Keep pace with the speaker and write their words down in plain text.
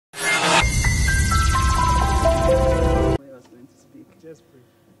Yes,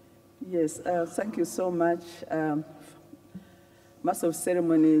 please. Yes, thank you so much. Master of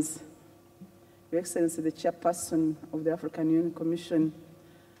Ceremonies, Your Excellency, the Chairperson of the African Union Commission,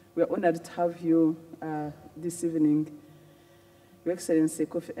 we are honored to have you this evening. Your Excellency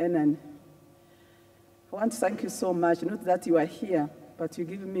Kofi Annan, I want to thank you so much, not that you are here, but you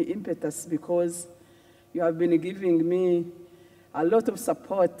give me impetus because you have been giving me a lot of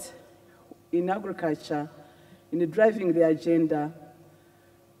support in agriculture, in driving the agenda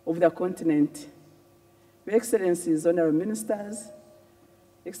of the continent. Your Excellencies, Honorable Ministers,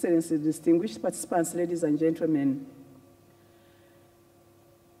 Excellencies, distinguished participants, ladies and gentlemen,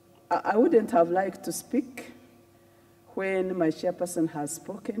 I wouldn't have liked to speak when my chairperson has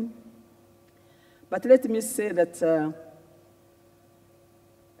spoken, but let me say that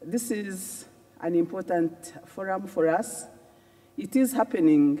this is an important forum for us. It is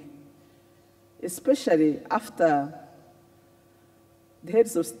happening, especially after the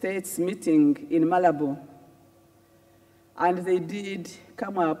heads of states meeting in Malabo, and they did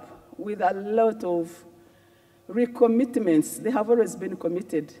come up with a lot of recommitments. They have always been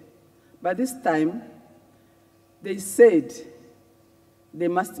committed, but this time they said they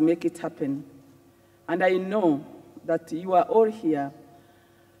must make it happen. And I know that you are all here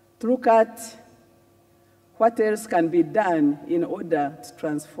to look at what else can be done in order to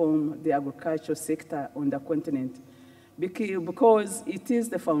transform the agricultural sector on the continent, because it is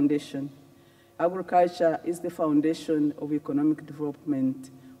the foundation. Agriculture is the foundation of economic development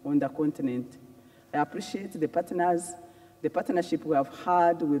on the continent. I appreciate the partners, the partnership we have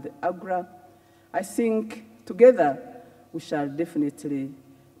had with AGRA. I think together we shall definitely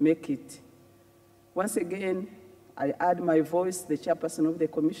make it. Once again, I add my voice, the chairperson of the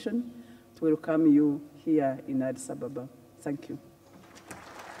commission, to welcome you here in Addis Ababa. Thank you.